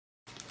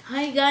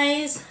Hi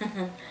guys!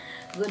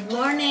 Good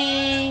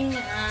morning!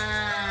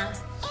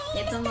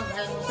 Ito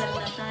mag-almusal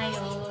na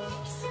tayo.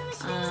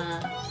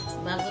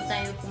 Bago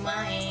tayo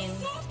kumain,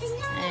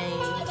 ay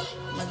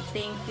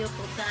mag-thank you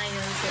po tayo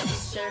sa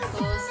sister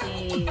ko,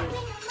 si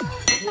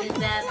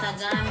Gilda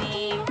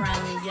Tagami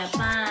from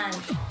Japan,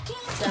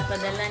 sa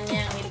padala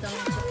niyang itong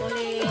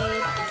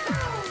chocolate.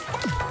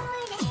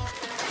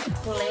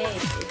 Ito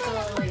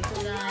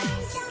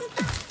guys.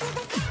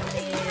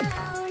 Chocolate.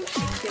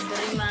 Thank you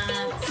very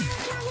much.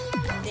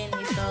 And then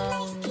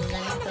itong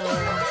ganito,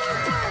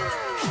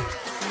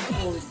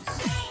 seafoods.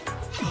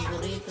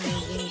 Paborito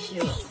ng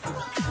Gisyo.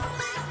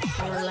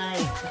 For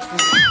life.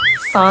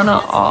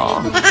 Sana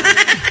all.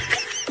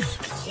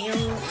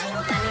 Yung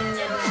tanim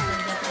niya doon sa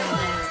Japan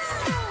guys.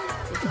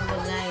 Ito ba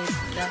guys,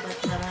 dapat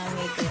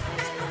marami ito.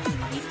 Kaya lang,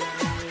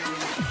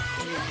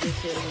 yung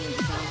Gisyo rin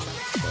isang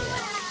box. Kaya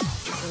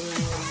ito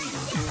lang yung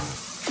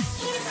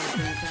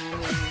sa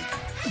amin.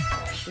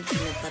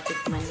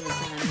 Pinapatikman niya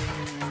sa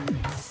amin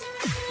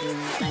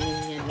yung tanim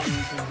niya doon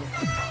sa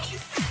Japan.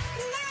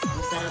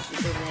 Masarap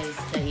ito guys,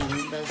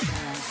 kainin daw sa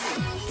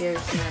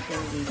shares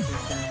natin dito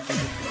sa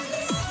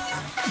Pilipinas.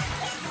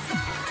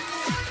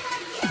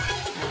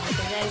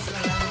 Ito guys,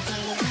 maraming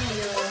sanggang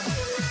tayo.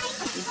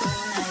 Ito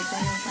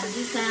yung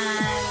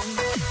pandisan.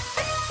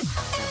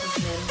 Tapos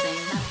meron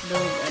tayong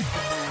hotdog at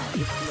saka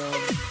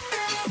itlog.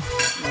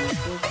 May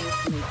cookies,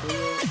 may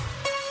tuyo.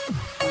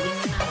 Hindi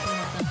mo na ako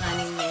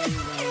makakanin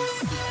ngayon guys.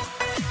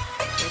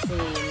 Kasi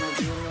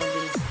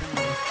mag-noodles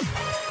kami.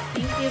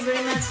 Thank you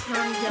very much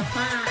from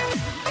Japan.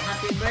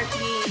 Happy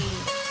birthday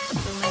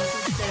to my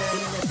sister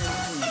Gilda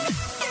Tagami.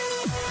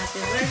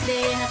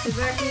 Happy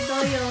birthday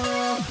Toyo.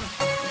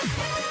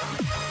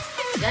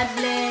 God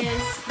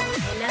bless.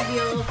 I love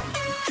you.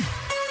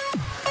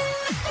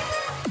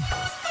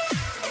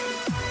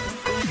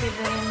 Thank you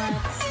very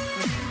much.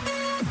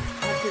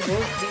 Happy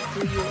birthday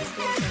to you.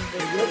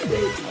 Happy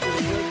birthday.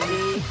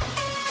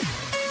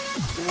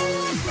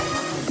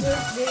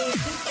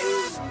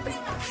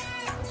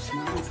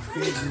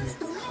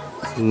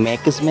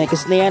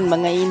 Mekes-mekes na yan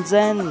mga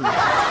insan.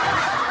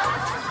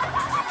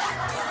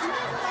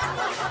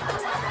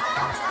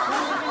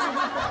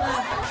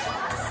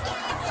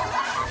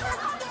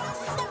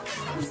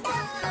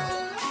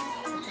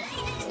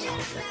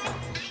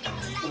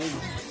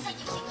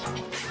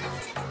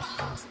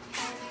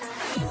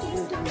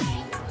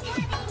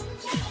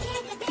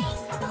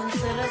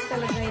 Masarap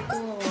talaga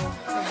ito.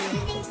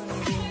 Paborito ko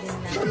ng din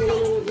na.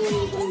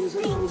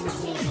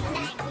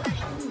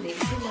 Hindi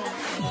sila.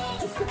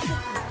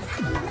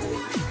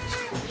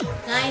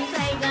 Kain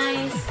tayo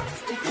guys.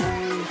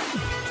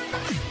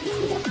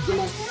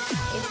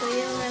 Ito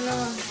yung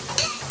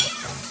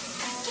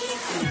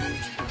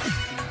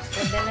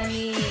padala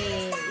ni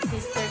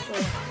sister ko.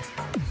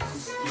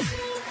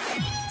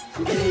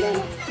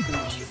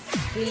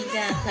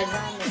 Gilda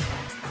Tagami.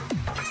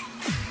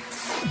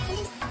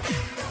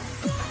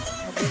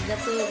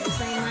 Arigatou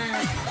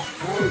gozaimasu.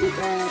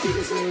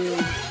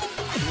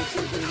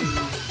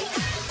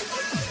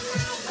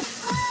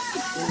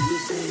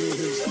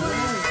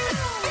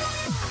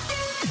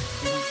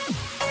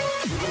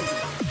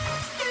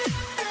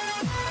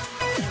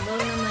 Sabaw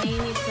na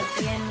mainit sa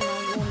piyan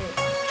ng gunit.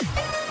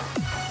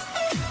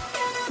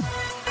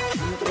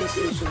 Ano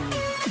translation mo?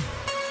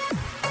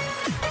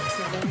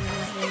 Sabaw na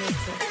mainit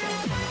sa piyan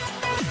ng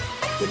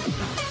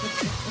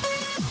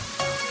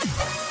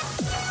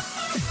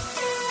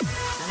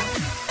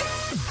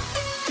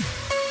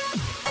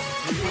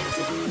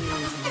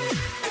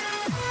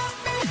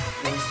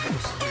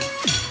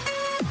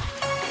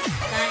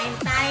kain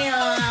tayo.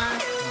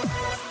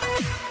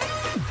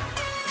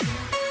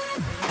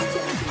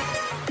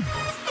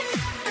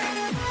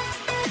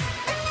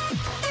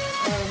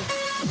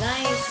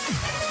 Guys,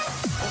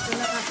 ito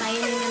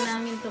nakakainin na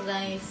namin to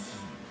guys.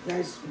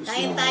 Guys,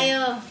 Kain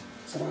tayo.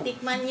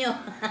 Tikman nyo.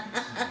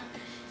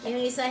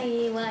 Yung isa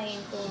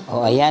hihiwain ko.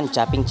 O ayan,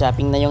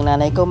 chopping-chopping na yung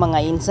nanay ko mga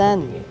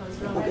insan.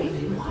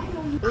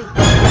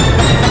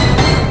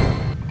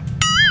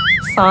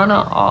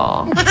 Sana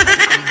all.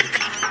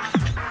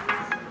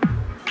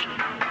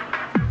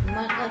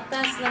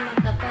 Makatas na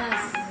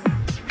makatas.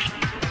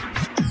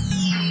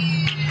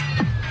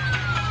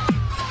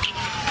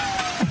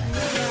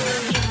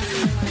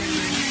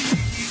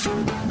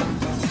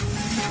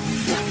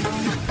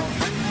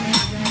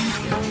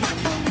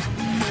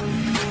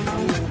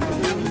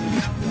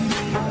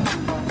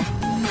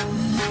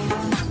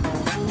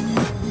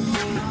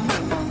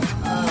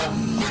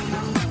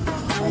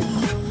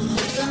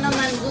 Ito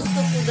naman gusto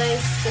ko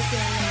guys kasi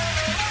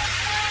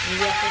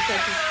hindi ako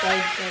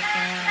satisfied sa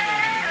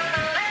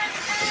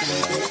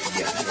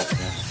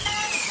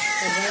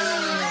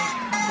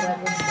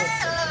dragon fruit.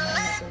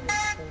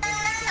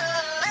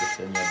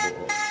 Gusto niya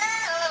buo.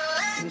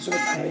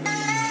 Inisort tayo ng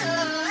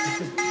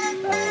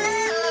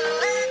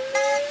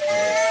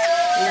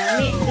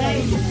Lami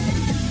guys.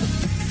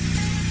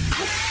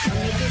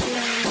 Pamitis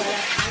lang yung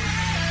balat.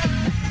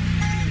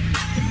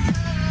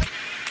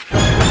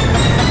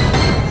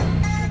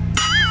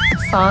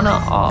 Sana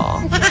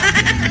all.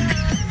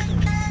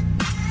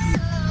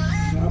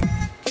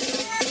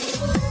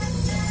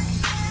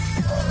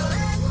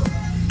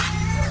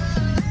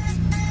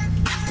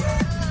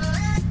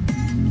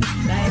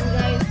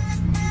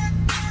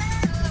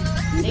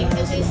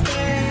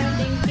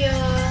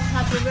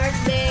 Happy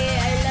birthday.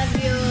 I love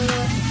you.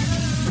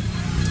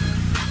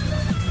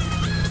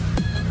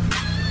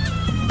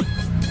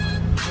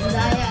 Ang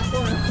daya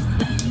ako.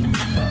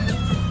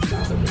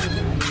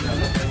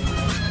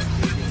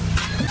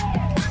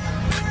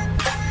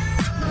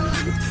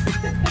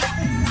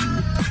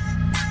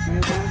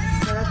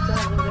 Sarap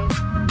to.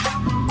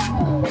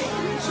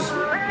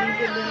 Thank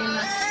you very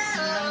much.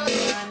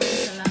 Maraming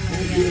salamat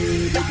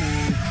again.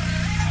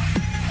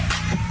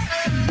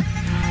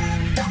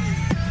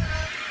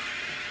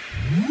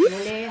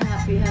 Muli,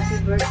 happy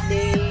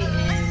birthday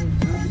and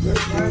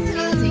more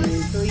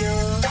blessings to you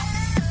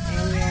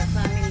and your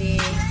family.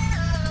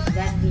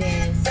 God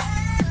bless.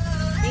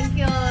 Thank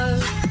you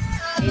all.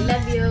 I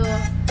love you.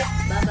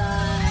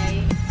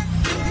 Bye-bye.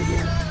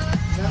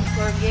 Don't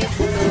forget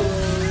to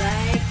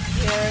like,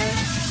 share,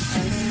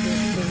 and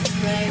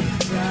subscribe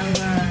to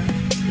our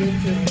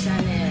YouTube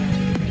channel.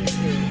 Thank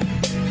you.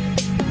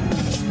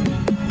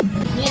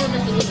 Meron ba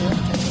sila?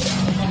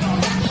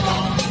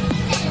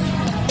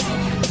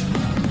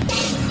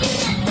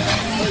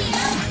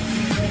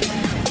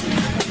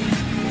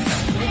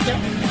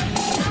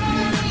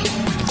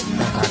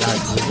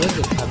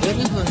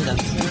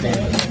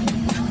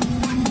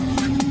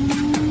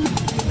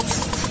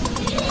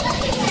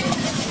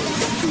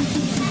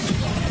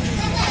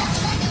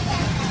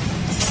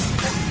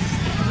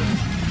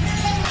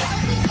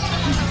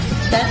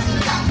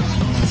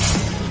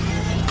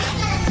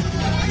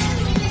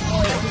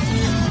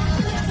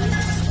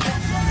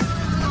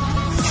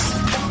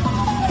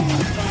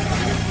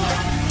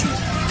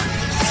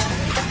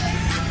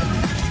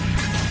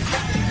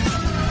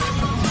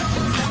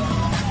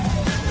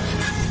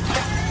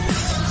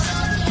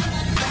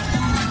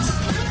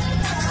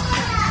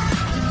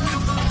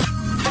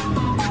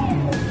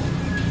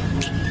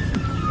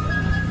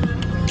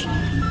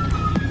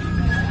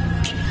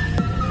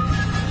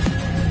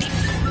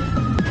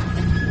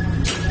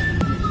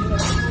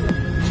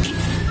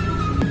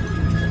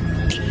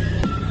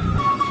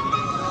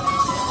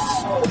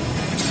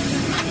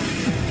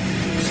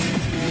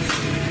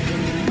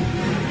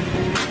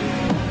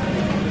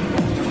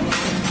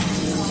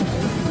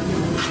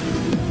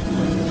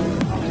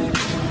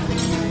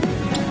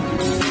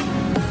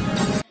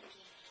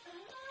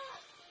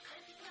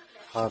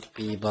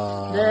 Happy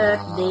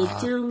Birthday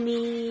to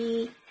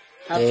me.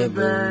 Happy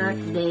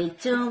birthday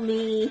to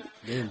me.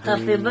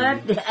 Happy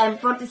birthday. I'm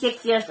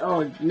 46 years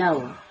old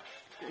now.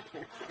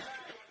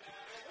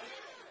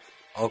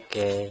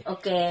 Okay.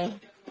 Okay.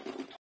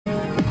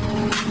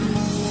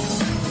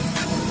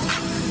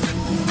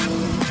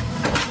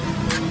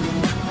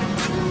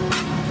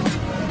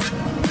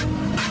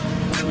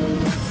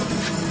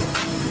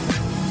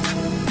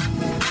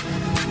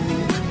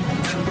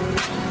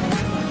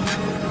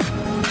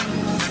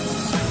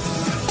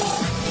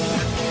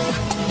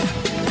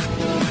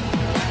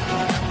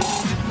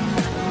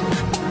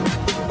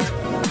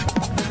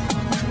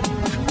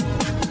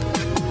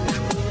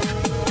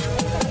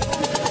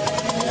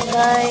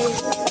 Guys,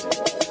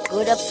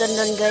 good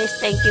afternoon guys.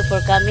 Thank you for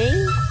coming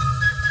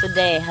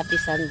today. Happy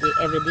Sunday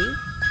everybody.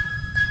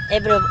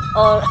 Everyone.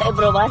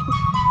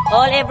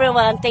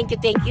 Thank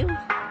you.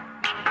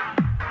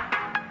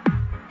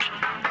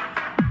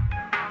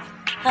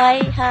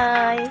 Hi.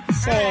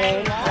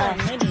 Say hi.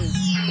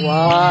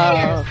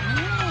 Wow.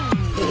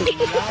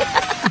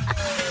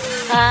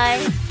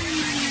 Hi.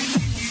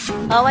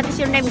 What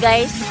is your name,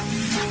 guys?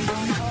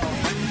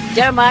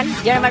 German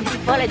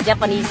people and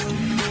Japanese.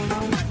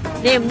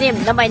 Name,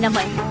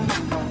 namay.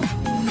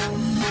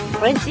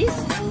 Francis?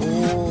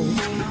 Oh.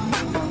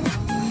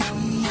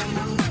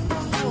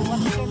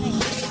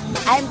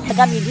 I'm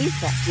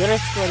taga-Melissa.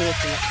 Yoroshiku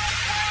onegaishimasu.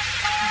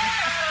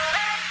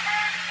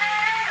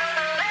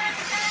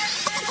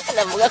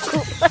 Alam mo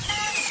ako.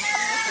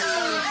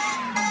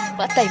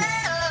 Patay.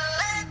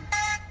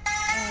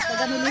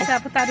 Taga-Melissa,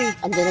 putari.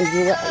 Andiyan ang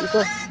jiwa.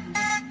 Ito.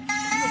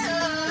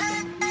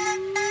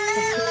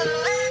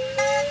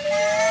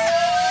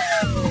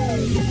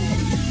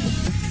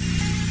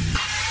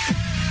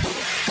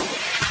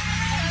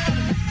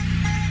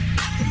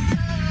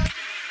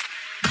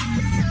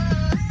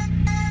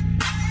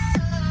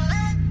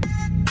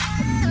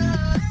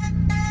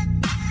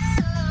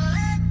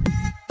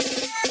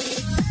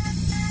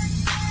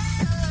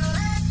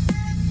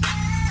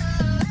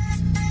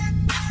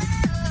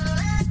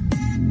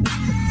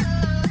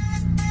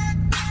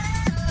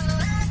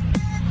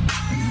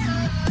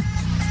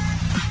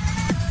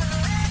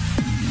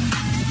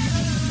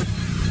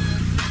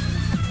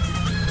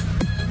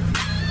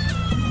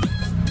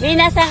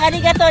 Minasan,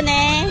 arigato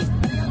ne.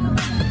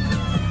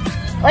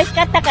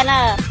 Oishikatta ka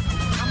na?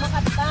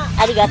 Amakatta.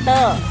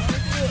 Arigato.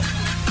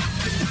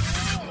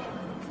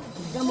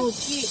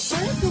 Gamuki.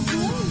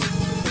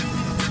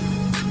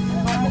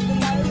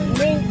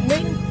 Main,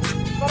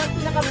 parang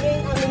pinaka-main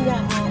niya,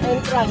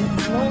 entrance,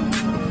 no?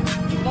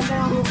 Ganda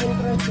ang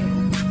entrance eh.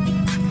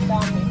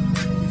 Dami.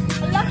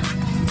 Ala,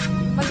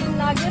 maging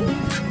lagyan.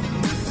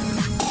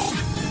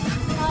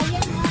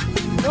 Sayang ha.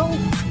 No.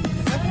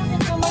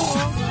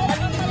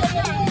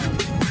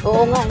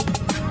 Oo nga.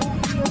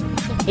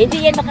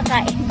 Hindi yan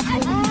makakain.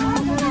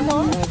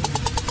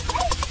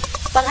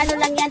 Pang ano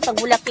lang yan, pag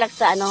bulaklak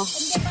sa ano.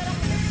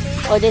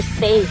 O the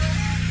stay.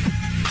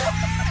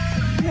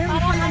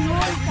 Parang ano,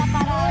 sa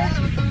parang...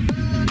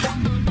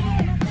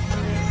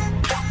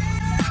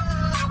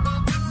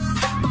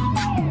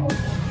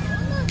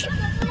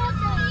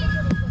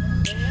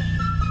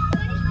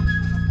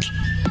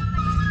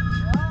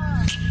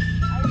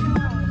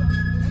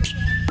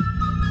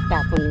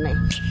 Tapon na eh.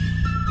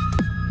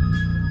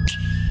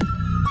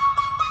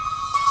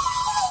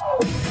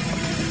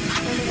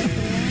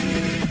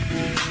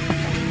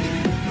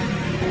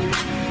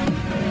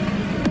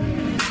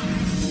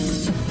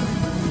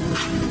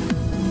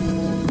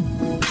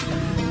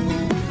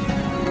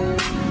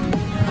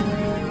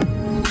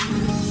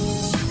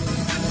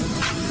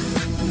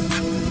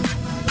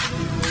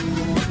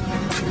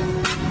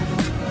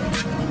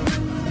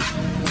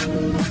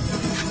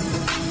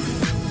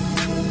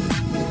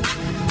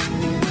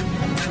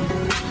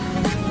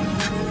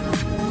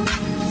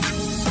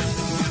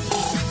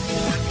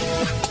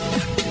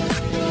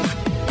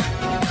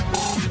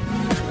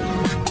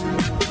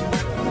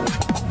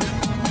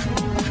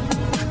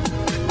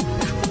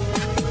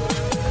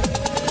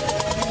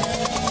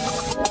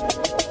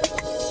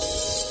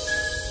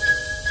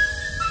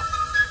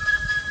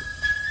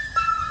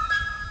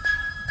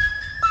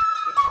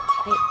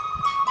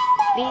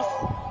 Please.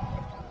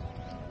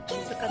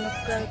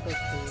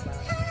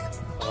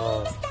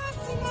 Oh.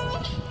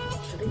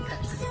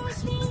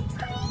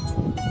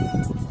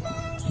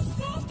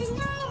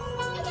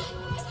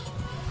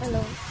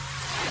 Hello.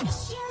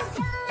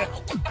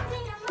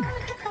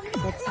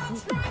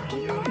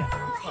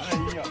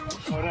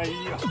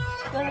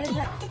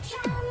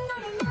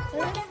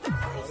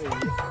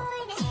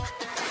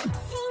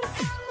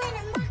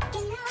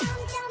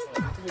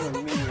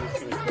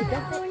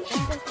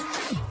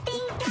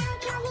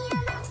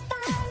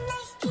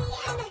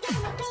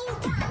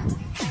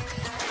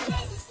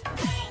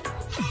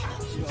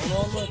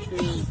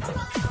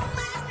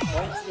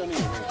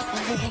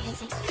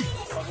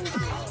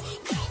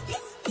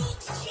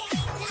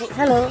 Hey,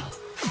 hello.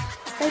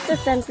 Take a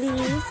stand,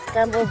 please.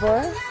 Come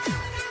over.